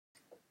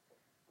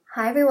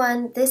Hi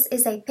everyone, this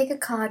is a pick a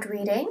card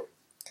reading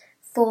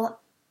for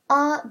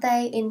are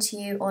they into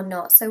you or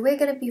not. So we're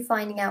going to be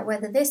finding out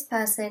whether this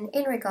person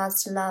in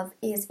regards to love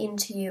is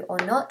into you or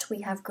not.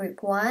 We have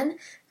group 1,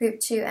 group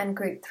 2 and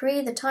group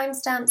 3. The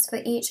timestamps for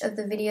each of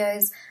the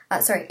videos,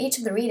 each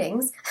of the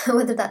readings,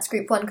 whether that's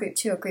group 1, group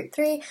 2 or group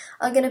 3,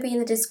 are going to be in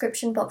the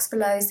description box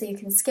below, so you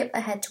can skip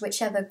ahead to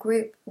whichever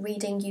group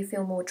reading you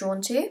feel more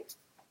drawn to.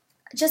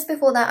 Just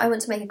before that, I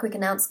want to make a quick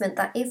announcement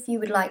that if you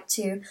would like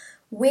to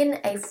win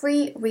a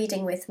free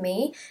reading with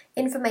me,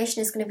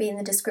 information is going to be in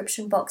the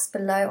description box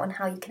below on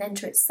how you can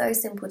enter. It's so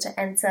simple to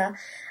enter.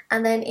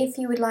 And then if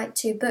you would like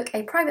to book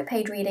a private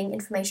paid reading,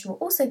 information will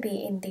also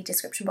be in the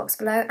description box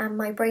below. And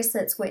my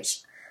bracelets,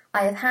 which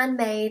I have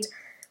handmade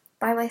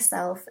by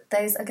myself,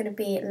 those are going to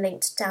be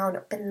linked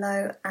down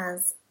below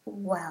as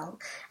well.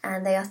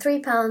 And they are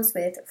 £3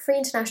 with free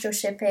international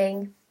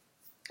shipping.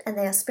 And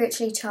they are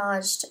spiritually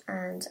charged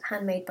and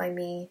handmade by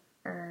me,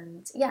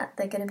 and yeah,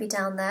 they're going to be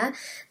down there.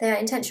 They are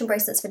intention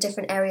bracelets for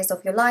different areas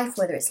of your life,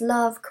 whether it's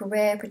love,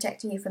 career,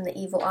 protecting you from the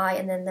evil eye,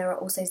 and then there are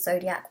also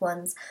zodiac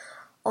ones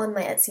on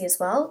my Etsy as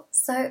well.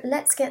 So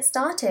let's get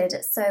started.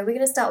 So we're going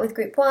to start with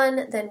group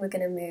 1, then we're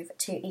going to move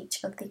to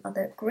each of the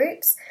other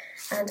groups,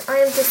 and I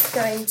am just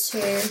going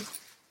to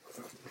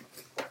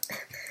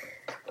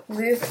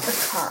move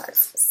the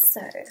cards.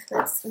 So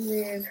let's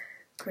move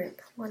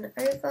group 1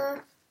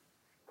 over.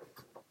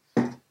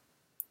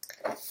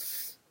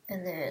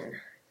 And then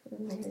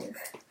move,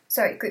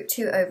 group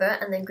 2 over,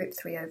 and then group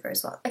 3 over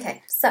as well.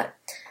 Okay, so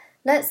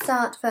let's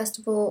start first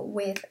of all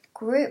with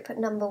group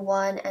number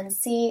 1 and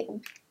see,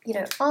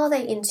 are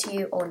they into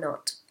you or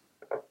not?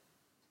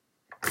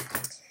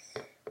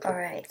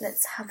 Alright,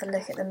 let's have a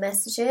look at the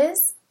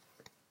messages.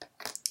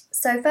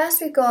 So first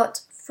we've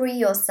got free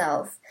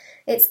yourself.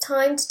 It's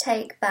time to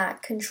take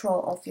back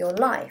control of your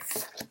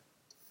life.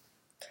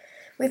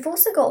 We've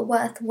also got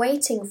worth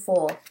waiting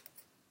for.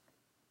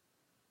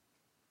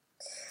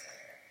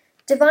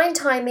 Divine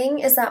timing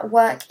is at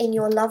work in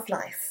your love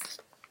life.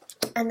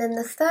 And then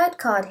the third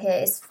card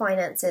here is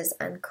finances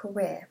and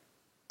career.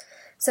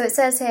 So it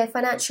says here,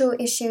 financial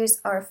issues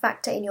are a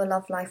factor in your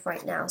love life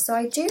right now. So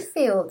I do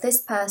feel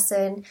this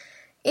person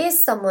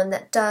is someone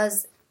that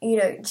does,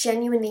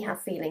 genuinely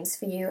have feelings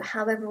for you.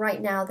 However,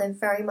 right now they're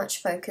very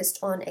much focused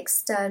on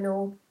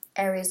external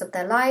areas of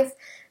their life,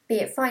 be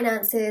it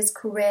finances,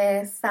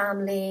 career,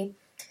 family,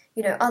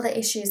 other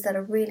issues that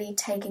are really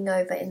taking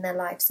over in their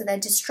life. So they're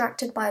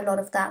distracted by a lot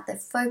of that, they're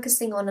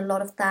focusing on a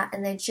lot of that,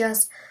 and they're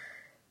just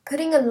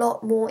putting a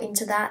lot more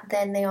into that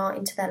than they are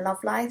into their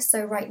love life.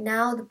 So right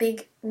now, the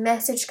big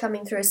message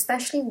coming through,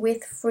 especially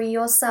with free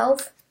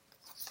yourself,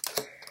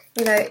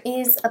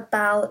 is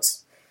about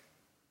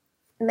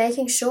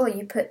making sure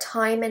you put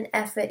time and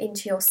effort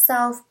into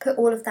yourself, put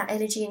all of that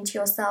energy into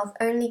yourself,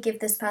 only give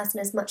this person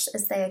as much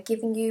as they are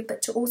giving you,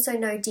 but to also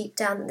know deep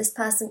down that this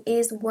person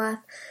is worth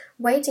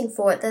waiting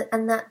for it,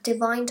 and that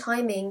divine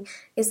timing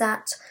is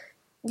at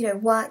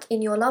work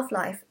in your love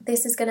life.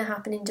 This is going to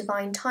happen in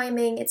divine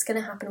timing. It's going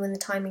to happen when the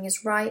timing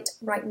is right.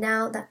 Right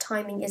now that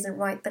timing isn't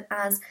right, but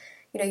as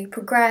you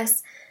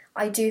progress,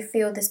 I do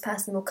feel this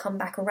person will come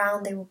back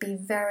around. They will be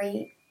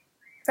very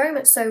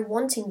much so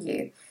wanting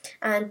you,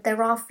 and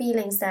there are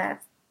feelings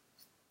there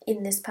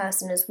in this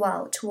person as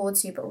well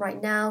towards you, but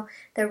right now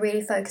they're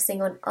really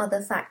focusing on other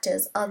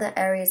factors, other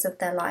areas of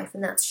their life,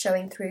 and that's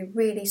showing through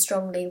really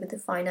strongly with the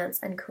finance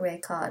and career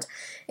card.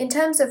 In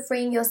terms of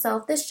freeing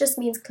yourself, this just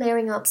means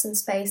clearing up some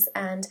space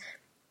and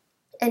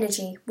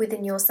energy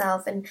within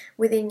yourself and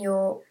within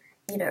your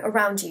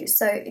around you.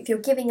 So if you're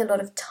giving a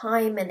lot of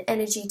time and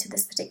energy to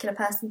this particular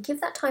person, give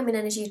that time and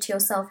energy to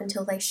yourself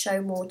until they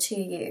show more to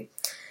you.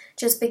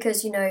 Just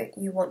because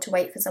you want to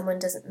wait for someone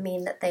doesn't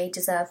mean that they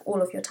deserve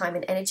all of your time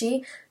and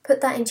energy. Put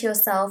that into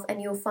yourself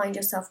and you'll find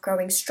yourself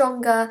growing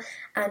stronger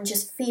and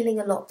just feeling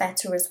a lot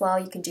better as well.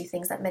 You can do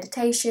things like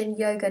meditation,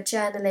 yoga,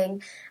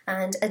 journaling,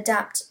 and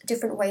adapt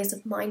different ways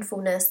of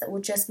mindfulness that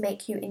will just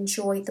make you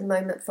enjoy the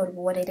moment for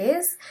what it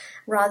is,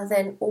 rather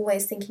than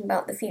always thinking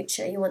about the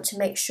future. You want to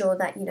make sure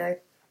that,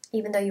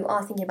 even though you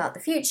are thinking about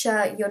the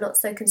future, you're not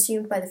so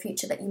consumed by the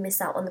future that you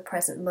miss out on the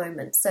present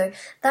moment. So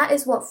that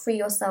is what free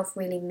yourself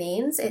really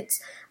means.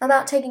 It's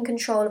about taking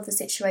control of the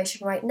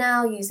situation right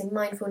now, using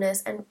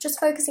mindfulness and just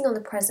focusing on the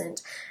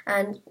present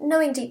and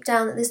knowing deep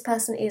down that this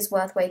person is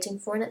worth waiting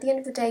for. And at the end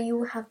of the day, you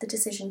will have the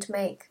decision to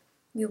make.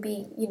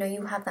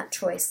 You'll have that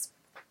choice.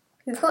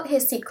 We've got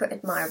here Secret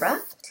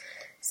Admirer.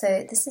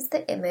 So this is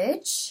the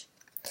image.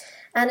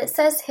 And it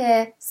says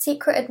here,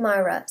 secret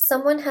admirer,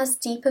 someone has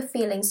deeper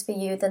feelings for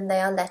you than they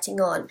are letting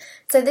on.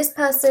 So this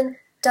person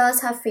does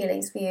have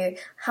feelings for you.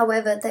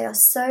 However, they are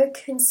so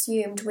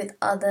consumed with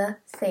other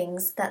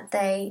things that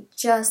they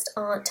just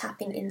aren't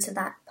tapping into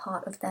that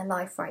part of their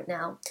life right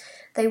now.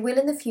 They will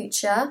in the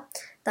future.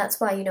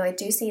 That's why, I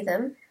do see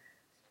them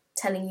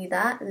telling you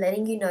that,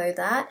 letting you know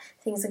that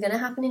things are going to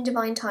happen in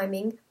divine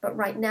timing. But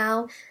right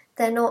now,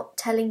 they're not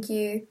telling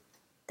you.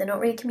 They're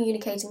not really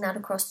communicating that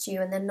across to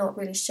you, and they're not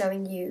really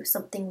showing you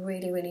something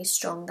really, really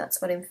strong.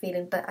 That's what I'm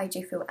feeling, but I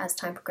do feel as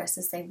time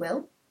progresses they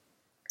will.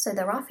 So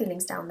there are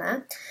feelings down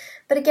there.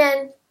 But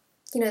again,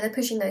 they're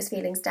pushing those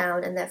feelings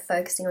down and they're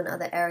focusing on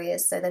other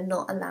areas. So they're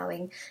not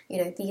allowing,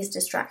 these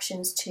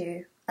distractions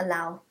to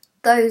allow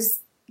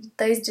those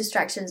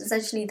distractions.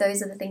 Essentially,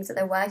 those are the things that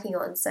they're working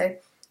on. So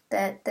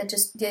they're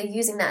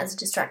using that as a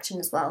distraction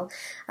as well.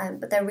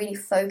 But they're really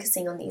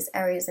focusing on these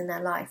areas in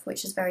their life,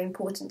 which is very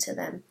important to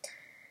them.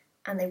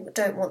 And they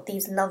don't want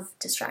these love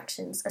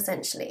distractions,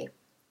 essentially.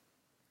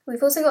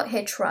 We've also got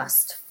here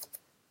trust.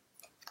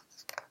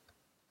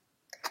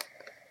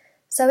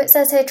 So it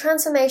says here,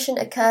 transformation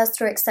occurs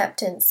through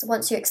acceptance.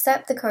 Once you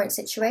accept the current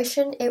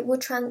situation, it will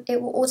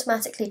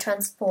automatically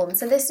transform.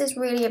 So this is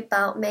really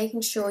about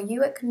making sure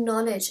you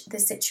acknowledge the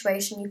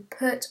situation. You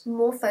put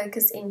more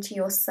focus into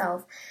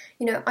yourself.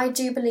 I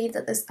do believe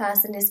that this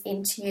person is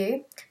into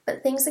you,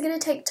 but things are going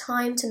to take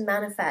time to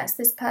manifest.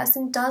 This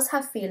person does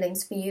have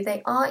feelings for you.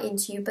 They are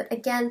into you, but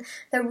again,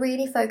 they're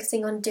really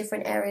focusing on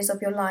different areas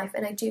of your life.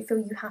 And I do feel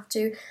you have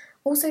to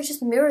also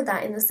just mirror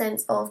that in the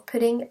sense of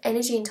putting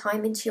energy and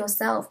time into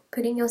yourself,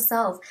 putting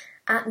yourself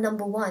at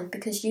number one,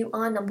 because you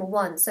are number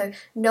one. So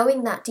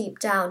knowing that deep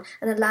down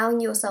and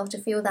allowing yourself to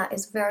feel that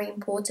is very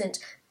important.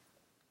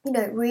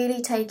 Really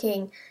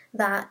taking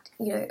that,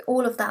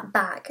 all of that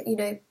back,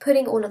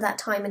 putting all of that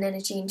time and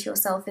energy into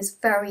yourself is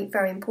very,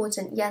 very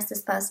important. Yes,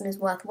 this person is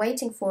worth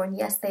waiting for, and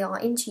yes, they are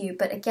into you,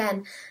 but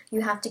again,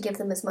 you have to give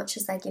them as much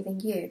as they're giving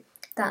you.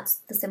 That's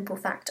the simple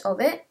fact of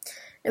it.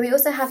 And we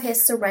also have here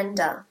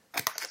surrender.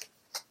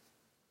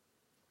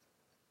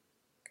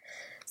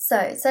 So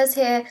it says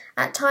here,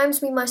 at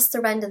times we must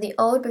surrender the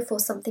old before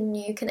something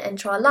new can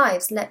enter our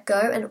lives. Let go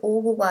and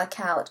all will work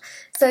out.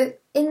 So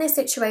in this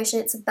situation,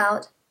 it's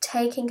about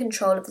taking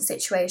control of the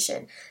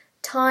situation.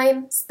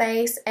 Time,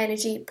 space,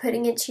 energy,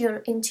 putting it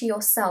into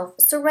yourself,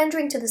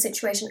 surrendering to the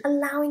situation,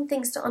 allowing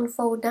things to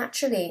unfold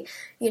naturally.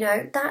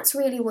 That's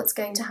really what's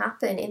going to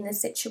happen in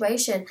this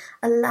situation.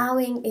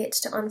 Allowing it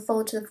to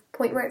unfold to the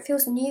point where it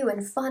feels new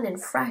and fun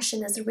and fresh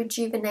and there's a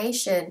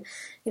rejuvenation.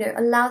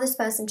 Allow this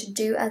person to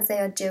do as they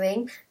are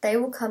doing. They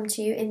will come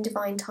to you in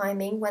divine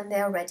timing when they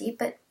are ready.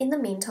 But in the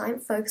meantime,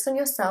 focus on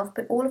yourself.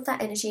 Put all of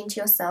that energy into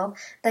yourself.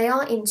 They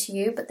are into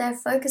you, but they're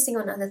focusing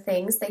on other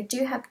things. They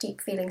do have deep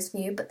feelings for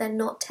you, but they're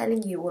not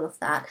telling you all of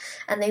that.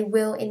 And they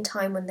will in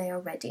time when they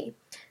are ready.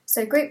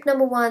 So group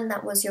number one,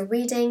 that was your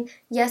reading.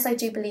 Yes, I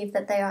do believe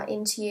that they are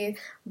into you,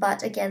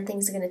 but again,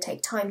 things are going to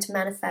take time to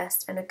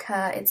manifest and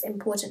occur. It's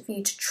important for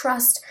you to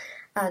trust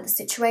the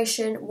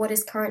situation, what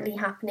is currently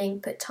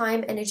happening, put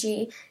time,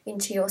 energy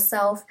into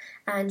yourself,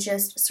 and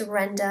just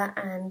surrender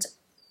and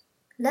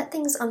let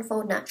things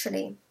unfold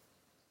naturally.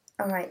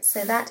 Alright,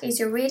 so that is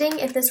your reading.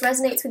 If this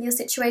resonates with your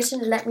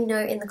situation, let me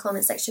know in the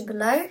comment section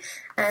below,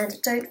 and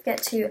don't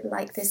forget to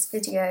like this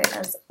video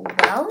as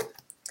well.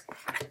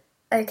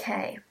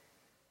 Okay.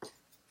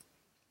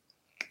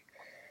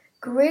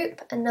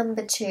 Group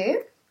number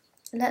two,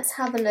 let's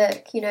have a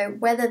look,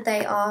 whether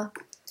they are,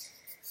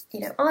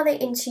 are they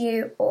into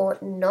you or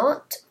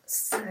not?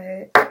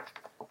 So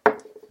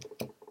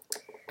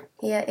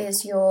here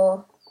is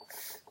your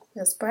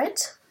spread.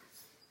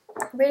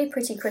 Really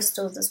pretty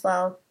crystals as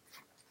well.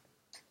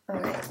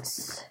 Alright.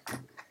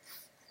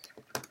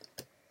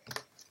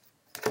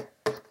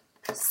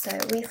 So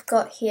we've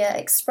got here,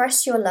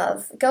 express your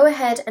love. Go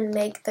ahead and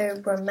make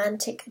the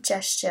romantic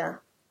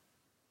gesture.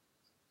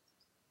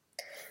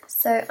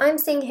 So I'm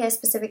seeing here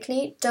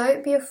specifically,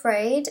 don't be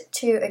afraid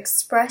to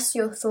express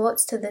your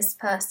thoughts to this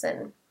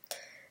person.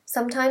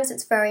 Sometimes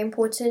it's very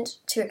important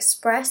to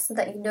express so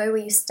that you know where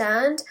you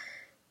stand.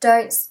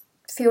 Don't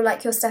feel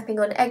like you're stepping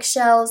on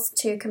eggshells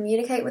to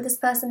communicate with this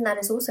person. That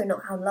is also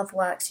not how love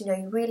works. You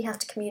really have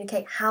to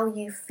communicate how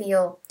you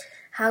feel.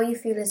 How you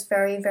feel is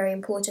very, very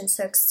important.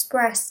 So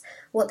express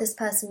what this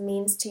person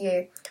means to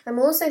you. I'm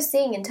also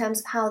seeing in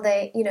terms of how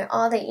they,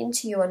 are they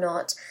into you or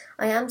not?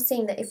 I am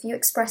seeing that if you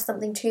express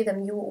something to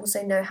them, you will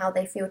also know how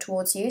they feel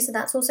towards you. So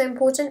that's also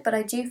important, but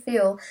I do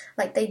feel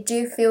like they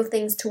do feel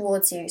things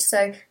towards you.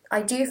 So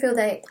I do feel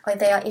they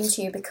are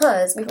into you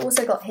because we've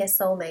also got here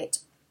soulmate.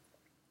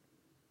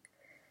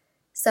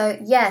 So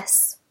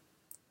yes,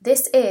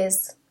 this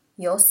is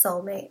your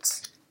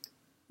soulmate.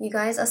 You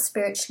guys are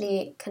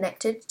spiritually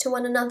connected to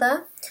one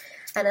another,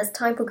 and as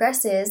time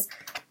progresses,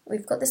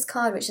 we've got this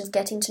card which is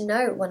getting to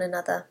know one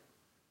another.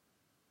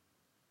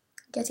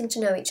 Getting to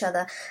know each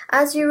other.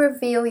 As you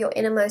reveal your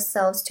innermost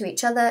selves to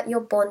each other, your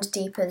bond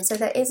deepens. So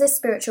there is a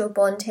spiritual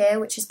bond here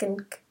which is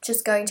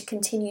just going to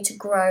continue to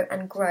grow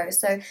and grow.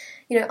 So,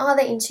 are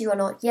they into you or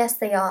not? Yes,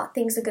 they are.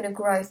 Things are going to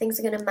grow. Things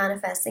are going to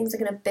manifest. Things are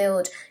going to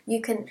build. You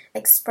can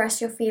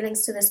express your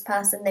feelings to this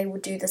person. They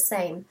will do the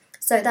same.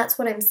 So that's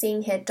what I'm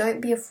seeing here.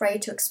 Don't be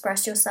afraid to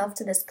express yourself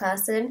to this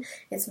person.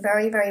 It's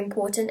very, very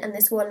important, and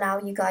this will allow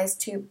you guys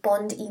to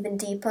bond even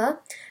deeper.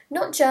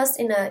 Not just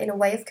in a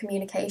way of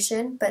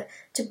communication, but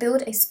to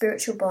build a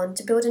spiritual bond,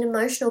 to build an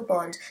emotional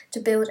bond, to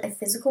build a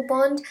physical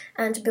bond,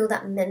 and to build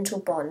that mental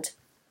bond.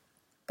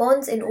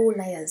 Bonds in all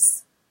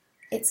layers.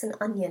 It's an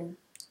onion.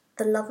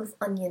 The love of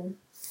onion.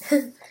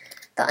 The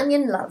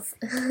onion love.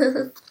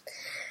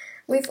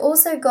 We've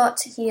also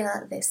got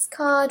here this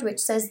card which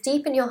says,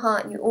 deep in your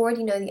heart, you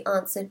already know the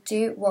answer.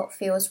 Do what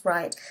feels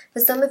right. For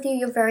some of you,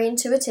 you're very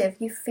intuitive.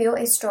 You feel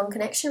a strong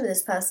connection with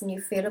this person.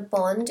 You feel a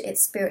bond.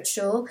 It's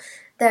spiritual.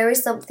 There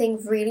is something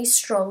really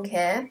strong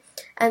here.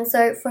 And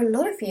so for a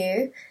lot of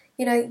you,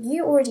 you know,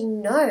 you already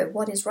know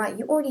what is right.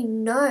 You already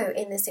know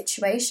in this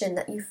situation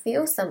that you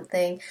feel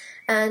something.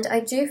 And I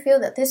do feel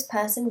that this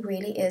person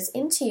really is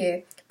into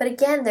you. But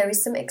again, there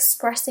is some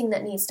expressing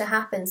that needs to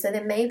happen. So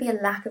there may be a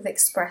lack of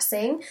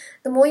expressing.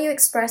 The more you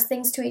express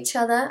things to each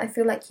other, I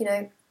feel like, you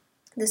know,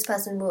 this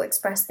person will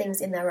express things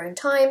in their own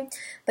time,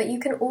 but you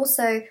can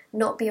also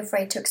not be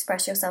afraid to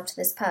express yourself to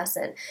this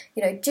person.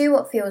 You know, do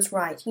what feels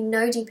right. You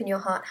know deep in your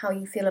heart how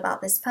you feel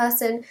about this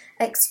person.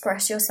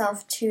 Express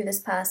yourself to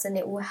this person.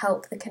 It will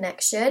help the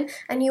connection,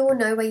 and you will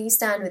know where you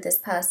stand with this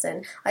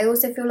person. I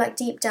also feel like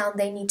deep down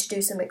they need to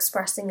do some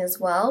expressing as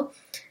well.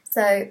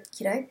 So,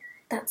 you know,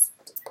 that's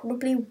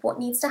probably what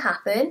needs to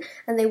happen,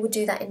 and they will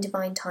do that in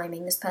divine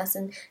timing. This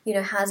person, you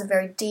know, has a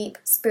very deep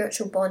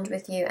spiritual bond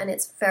with you, and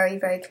it's very,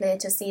 very clear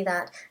to see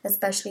that,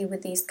 especially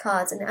with these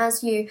cards. And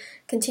as you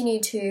continue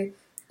to,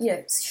 you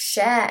know,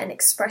 share and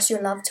express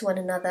your love to one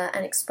another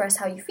and express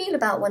how you feel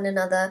about one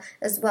another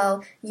as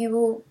well, you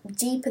will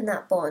deepen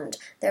that bond.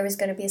 There is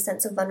going to be a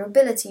sense of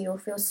vulnerability. You'll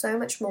feel so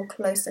much more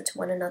closer to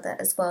one another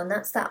as well, and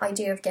that's that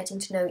idea of getting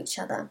to know each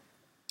other.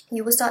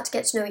 You will start to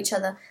get to know each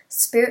other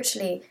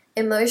spiritually,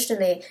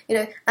 emotionally, you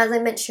know, as I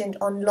mentioned,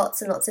 on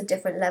lots and lots of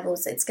different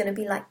levels. It's going to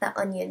be like that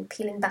onion,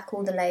 peeling back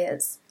all the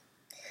layers.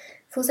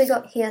 We've also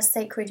got here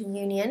sacred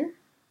union.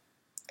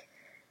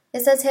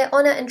 It says here,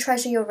 honor and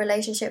treasure your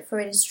relationship,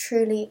 for it is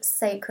truly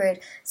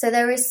sacred. So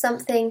there is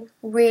something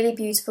really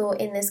beautiful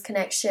in this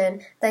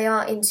connection. They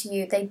are into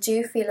you. They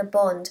do feel a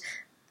bond.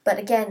 But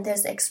again,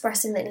 there's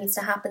expressing that needs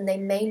to happen. They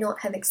may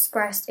not have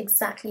expressed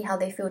exactly how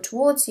they feel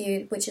towards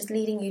you, which is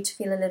leading you to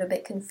feel a little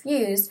bit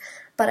confused.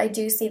 But I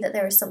do see that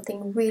there is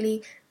something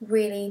really,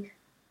 really,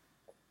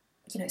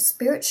 you know,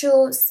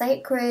 spiritual,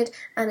 sacred,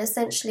 and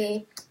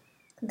essentially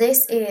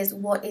this is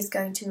what is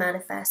going to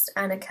manifest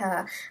and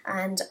occur.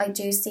 And I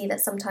do see that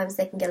sometimes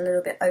they can get a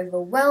little bit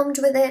overwhelmed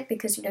with it,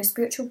 because, you know,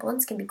 spiritual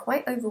bonds can be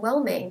quite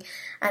overwhelming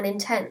and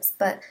intense.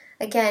 But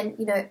again,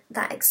 you know,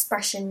 that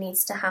expression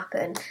needs to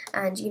happen.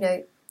 And, you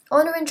know,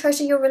 honor and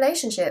treasure your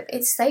relationship.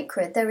 It's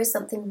sacred. There is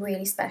something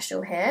really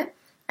special here.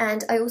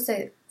 And I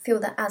also feel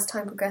that as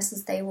time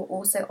progresses, they will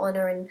also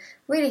honor and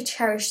really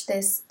cherish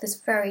this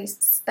very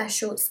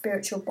special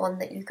spiritual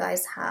bond that you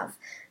guys have,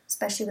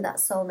 especially with that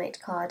soulmate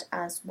card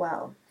as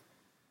well.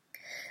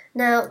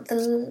 Now,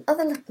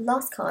 the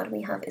last card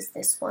we have is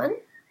this one.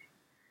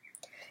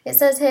 It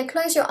says here,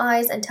 close your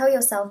eyes and tell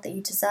yourself that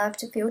you deserve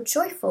to feel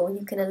joyful.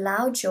 You can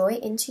allow joy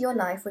into your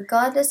life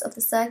regardless of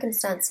the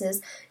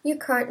circumstances you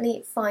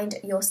currently find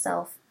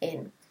yourself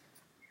in.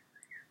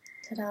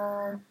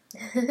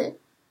 Ta-da!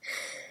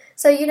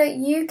 So, you know,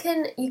 you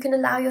can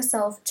allow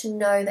yourself to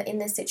know that in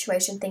this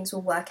situation things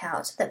will work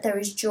out, that there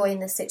is joy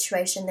in this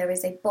situation, there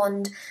is a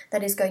bond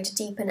that is going to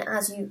deepen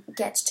as you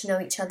get to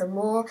know each other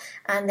more,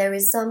 and there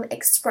is some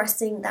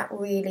expressing that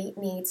really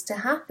needs to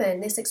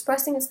happen. This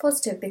expressing is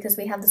positive because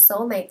we have the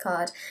soulmate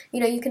card.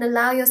 You know, you can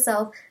allow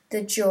yourself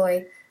the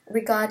joy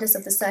regardless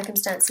of the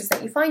circumstances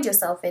that you find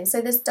yourself in.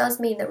 So this does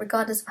mean that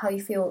regardless of how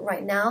you feel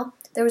right now,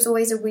 there is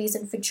always a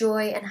reason for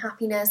joy and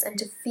happiness and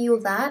to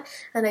feel that,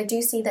 and I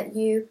do see that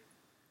you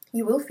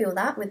will feel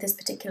that with this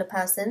particular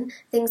person.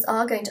 Things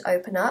are going to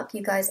open up,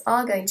 you guys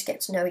are going to get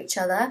to know each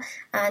other,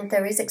 and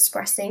there is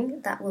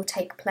expressing that will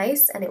take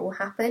place, and it will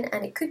happen,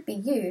 and it could be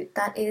you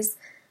that is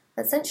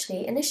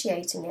essentially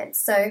initiating it.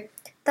 So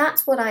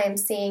that's what I am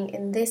seeing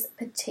in this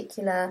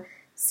particular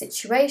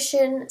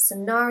situation,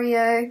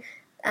 scenario,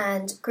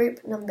 and group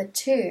number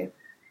 2.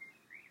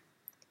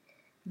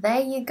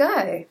 There you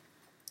go.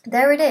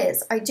 There it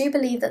is. I do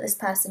believe that this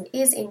person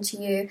is into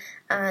you,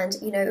 and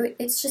you know,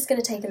 it's just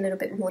going to take a little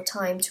bit more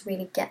time to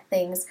really get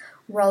things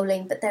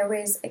rolling, but there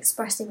is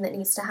expressing that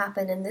needs to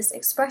happen, and this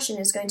expression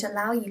is going to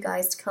allow you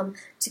guys to come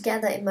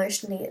together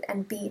emotionally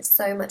and be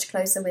so much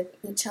closer with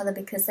each other,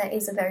 because there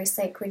is a very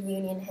sacred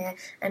union here,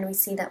 and we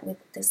see that with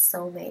this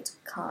soulmate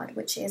card,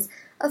 which is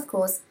of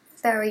course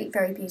very,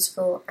 very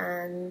beautiful.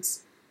 And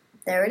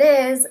there it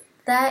is.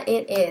 There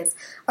it is.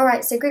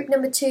 Alright, so group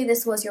number 2,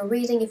 this was your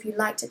reading. If you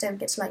liked it, don't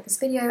forget to like this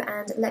video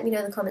and let me know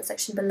in the comment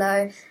section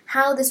below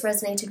how this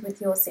resonated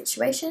with your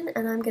situation.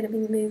 And I'm going to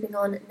be moving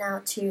on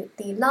now to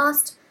the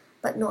last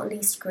but not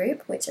least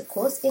group, which of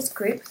course is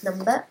group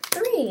number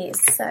 3.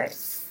 So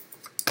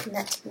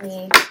let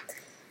me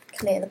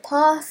clear the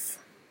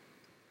path.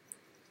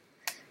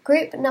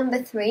 Group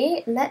number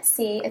 3, let's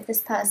see if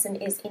this person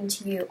is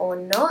into you or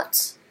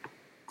not.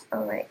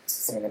 Alright,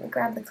 so let me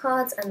grab the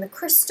cards and the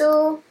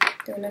crystal.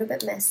 Do a little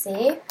bit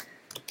messy.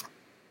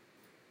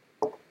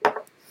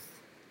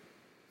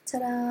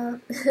 Ta-da!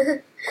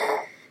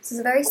 This is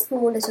a very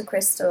small little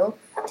crystal,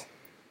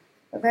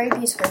 but very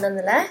beautiful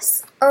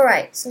nonetheless.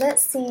 Alright, so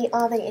let's see,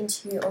 are they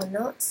into you or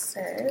not?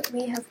 So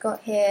we have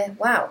got here,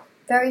 wow,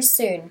 very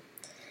soon.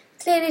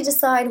 Clearly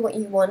decide what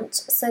you want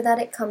so that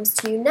it comes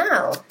to you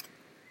now.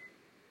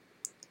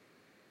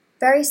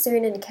 Very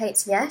soon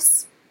indicates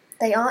yes,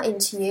 they are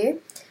into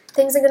you.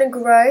 Things are going to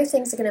grow,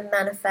 things are going to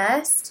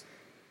manifest,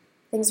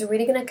 things are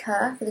really going to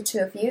occur for the two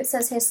of you. It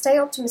says here, stay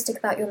optimistic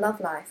about your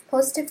love life.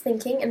 Positive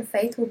thinking and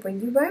faith will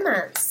bring you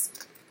romance.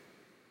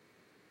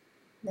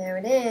 There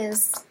it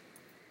is.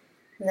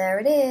 There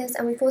it is.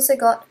 And we've also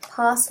got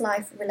past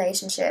life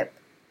relationship.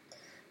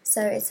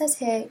 So it says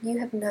here, you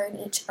have known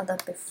each other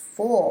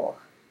before.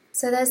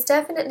 So there's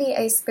definitely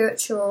a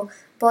spiritual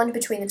bond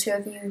between the two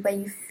of you where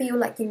you feel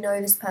like you know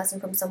this person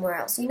from somewhere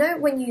else. You know,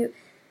 when you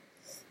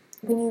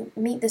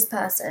meet this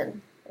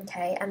person,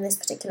 okay, and this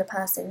particular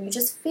person, you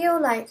just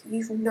feel like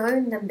you've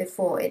known them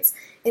before. It's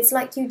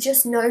like you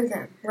just know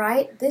them,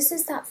 right? This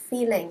is that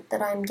feeling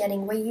that I'm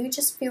getting where you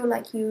just feel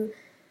like you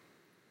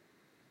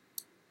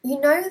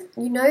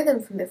know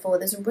them from before.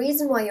 There's a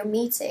reason why you're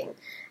meeting,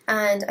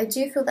 and I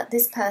do feel that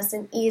this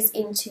person is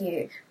into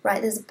you,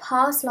 right? There's a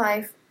past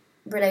life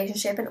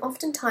relationship, and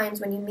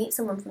oftentimes when you meet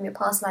someone from your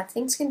past life,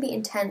 things can be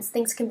intense,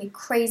 things can be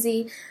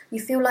crazy, you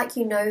feel like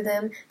you know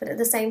them, but at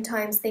the same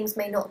time things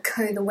may not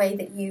go the way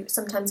that you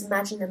sometimes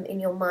imagine them in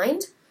your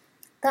mind.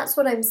 That's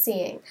what I'm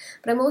seeing.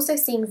 But I'm also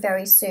seeing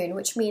very soon,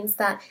 which means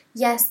that,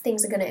 yes,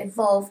 things are going to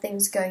evolve,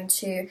 things are going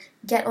to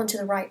get onto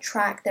the right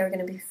track, there are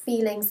going to be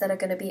feelings that are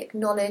going to be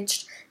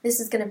acknowledged. This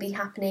is going to be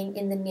happening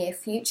in the near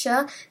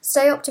future.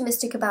 Stay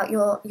optimistic about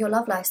your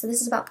love life. So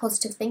this is about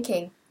positive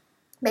thinking.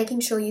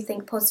 Making sure you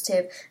think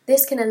positive.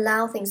 This can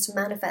allow things to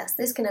manifest.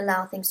 This can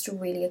allow things to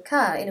really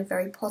occur in a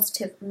very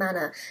positive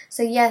manner.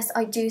 So yes,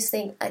 I do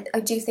think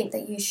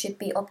that you should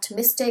be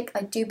optimistic.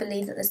 I do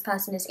believe that this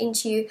person is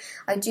into you.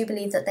 I do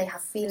believe that they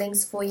have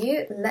feelings for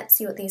you. Let's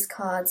see what these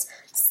cards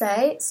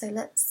say.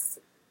 So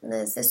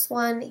there's this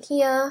one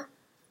here.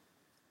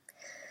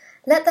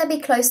 Let there be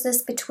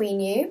closeness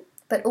between you,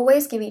 but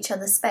always give each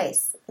other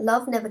space.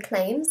 Love never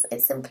claims.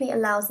 It simply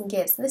allows and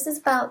gives. This is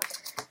about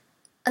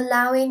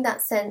allowing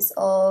that sense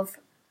of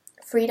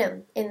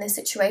freedom in this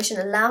situation,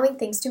 allowing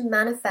things to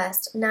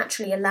manifest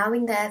naturally,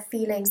 allowing their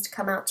feelings to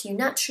come out to you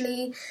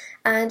naturally,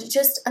 and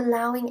just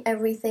allowing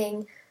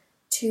everything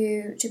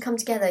to come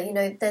together. You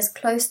know, there's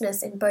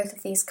closeness in both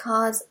of these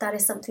cards. That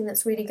is something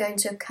that's really going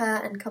to occur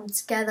and come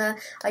together.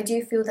 I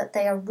do feel that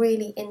they are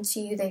really into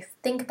you. They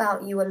think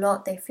about you a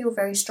lot. They feel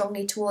very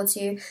strongly towards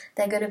you.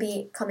 They're going to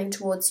be coming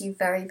towards you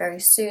very, very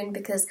soon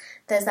because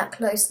there's that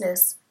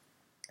closeness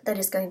that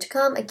is going to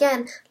come.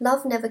 Again,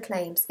 love never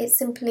claims. It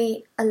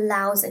simply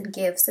allows and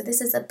gives. So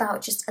this is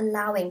about just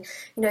allowing,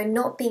 you know,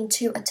 not being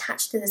too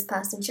attached to this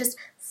person, just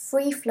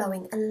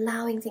free-flowing,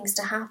 allowing things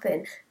to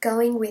happen,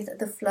 going with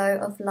the flow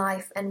of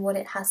life and what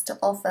it has to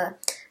offer.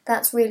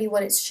 That's really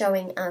what it's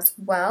showing as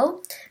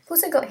well. I've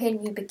also got here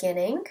new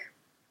beginning.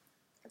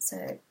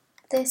 So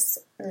this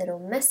little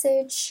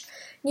message,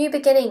 new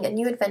beginning, a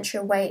new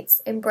adventure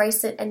awaits.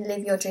 Embrace it and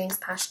live your dreams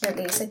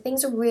passionately. So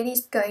things are really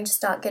going to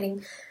start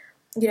getting,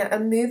 you know, a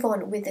move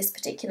on with this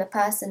particular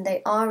person.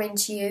 They are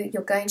into you.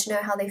 You're going to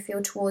know how they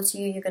feel towards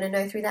you. You're going to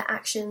know through their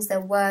actions,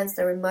 their words,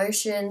 their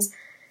emotions,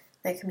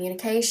 their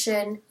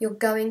communication. You're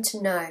going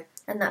to know.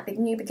 And that big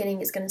new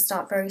beginning is going to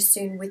start very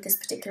soon with this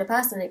particular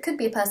person. It could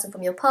be a person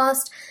from your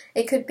past.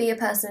 It could be a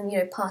person, you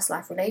know, past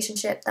life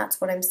relationship.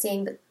 That's what I'm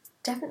seeing, but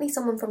definitely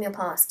someone from your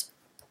past.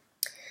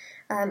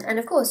 And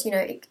of course, you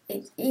know,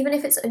 even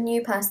if it's a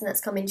new person that's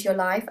come into your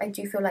life, I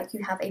do feel like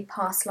you have a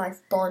past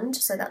life bond.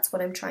 So that's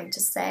what I'm trying to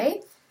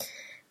say.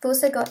 I've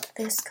also got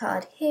this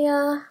card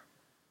here,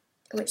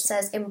 which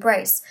says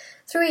embrace.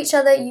 Through each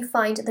other you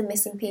find the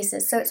missing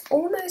pieces. So it's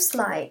almost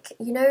like,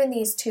 you know, in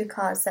these two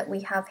cards that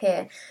we have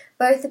here,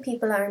 both the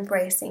people are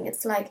embracing.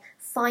 It's like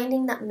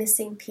finding that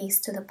missing piece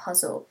to the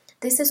puzzle.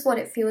 This is what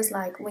it feels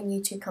like when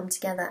you two come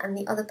together, and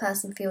the other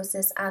person feels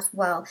this as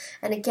well.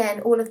 And again,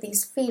 all of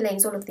these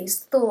feelings, all of these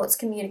thoughts,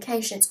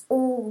 communication, it's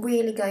all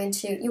really going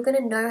to, you're going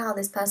to know how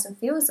this person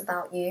feels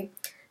about you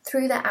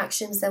through their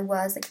actions, their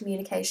words, their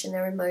communication,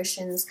 their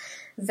emotions.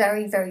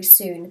 Very, very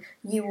soon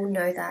you will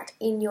know that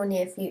in your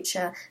near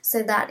future.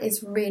 So that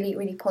is really,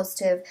 really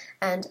positive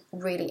and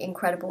really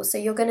incredible. So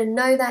you're going to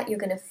know that, you're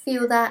going to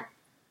feel that.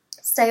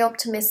 Stay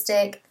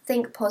optimistic,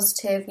 think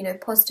positive. You know,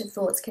 positive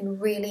thoughts can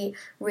really,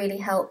 really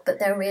help. But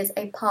there is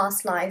a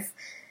past life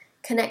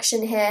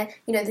connection here.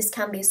 You know, this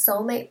can be a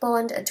soulmate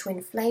bond, a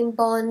twin flame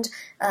bond.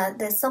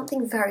 There's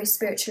something very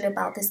spiritual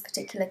about this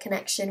particular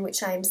connection,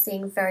 which I am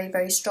seeing very,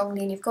 very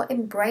strongly. And you've got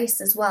embrace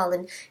as well.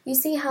 And you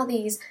see how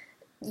these,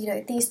 you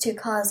know, these two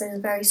cards are a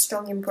very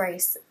strong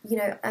embrace. You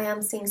know, I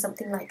am seeing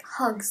something like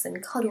hugs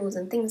and cuddles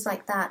and things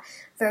like that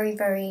very,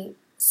 very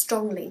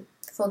strongly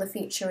for the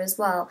future as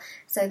well.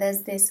 So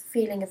there's this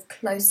feeling of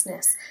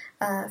closeness,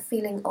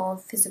 feeling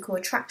of physical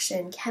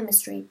attraction,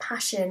 chemistry,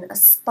 passion, a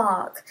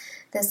spark.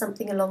 There's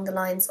something along the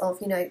lines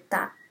of, you know,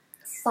 that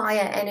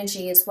fire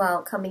energy as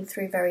well coming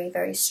through very,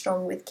 very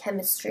strong with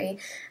chemistry.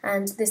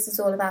 And this is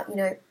all about, you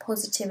know,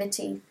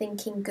 positivity,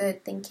 thinking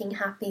good, thinking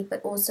happy,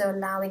 but also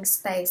allowing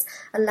space,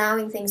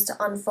 allowing things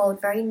to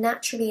unfold very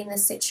naturally in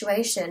this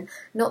situation,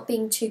 not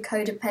being too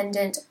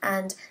codependent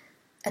and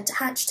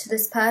attached to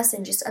this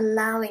person, just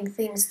allowing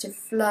things to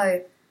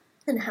flow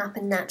and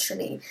happen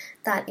naturally.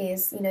 That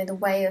is, you know, the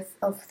way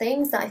of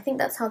things. That I think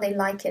that's how they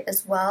like it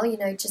as well, you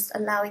know, just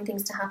allowing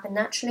things to happen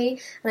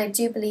naturally. And I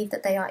do believe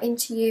that they are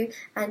into you,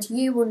 and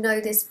you will know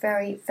this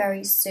very,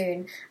 very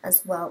soon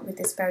as well with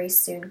this very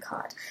soon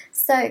card.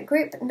 So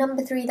group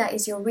number 3, that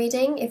is your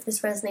reading. If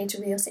this resonated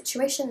with your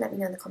situation, let me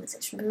know in the comment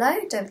section below.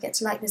 Don't forget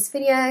to like this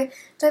video.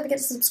 Don't forget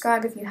to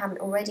subscribe if you haven't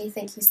already.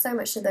 Thank you so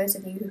much to those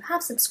of you who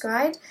have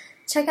subscribed.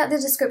 Check out the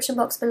description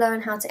box below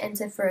on how to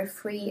enter for a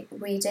free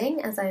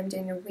reading, as I am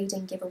doing a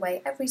reading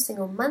giveaway every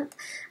single month.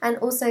 And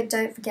also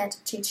don't forget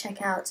to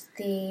check out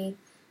the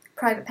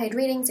private paid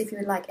readings if you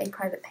would like a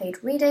private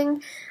paid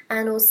reading,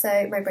 and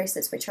also my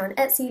bracelets, which are on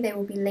Etsy. They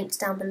will be linked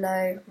down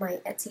below.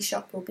 My Etsy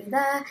shop will be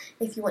there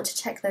if you want to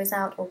check those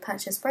out or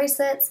purchase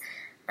bracelets.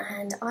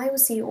 And I will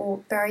see you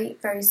all very,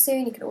 very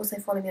soon. You can also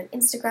follow me on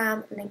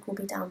Instagram. Link will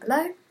be down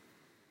below.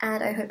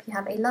 And I hope you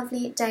have a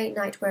lovely day,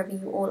 night, wherever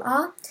you all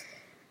are.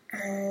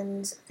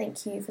 And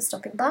thank you for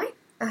stopping by.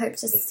 I hope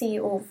to see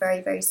you all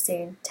very, very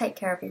soon. Take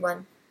care,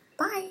 everyone.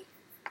 Bye.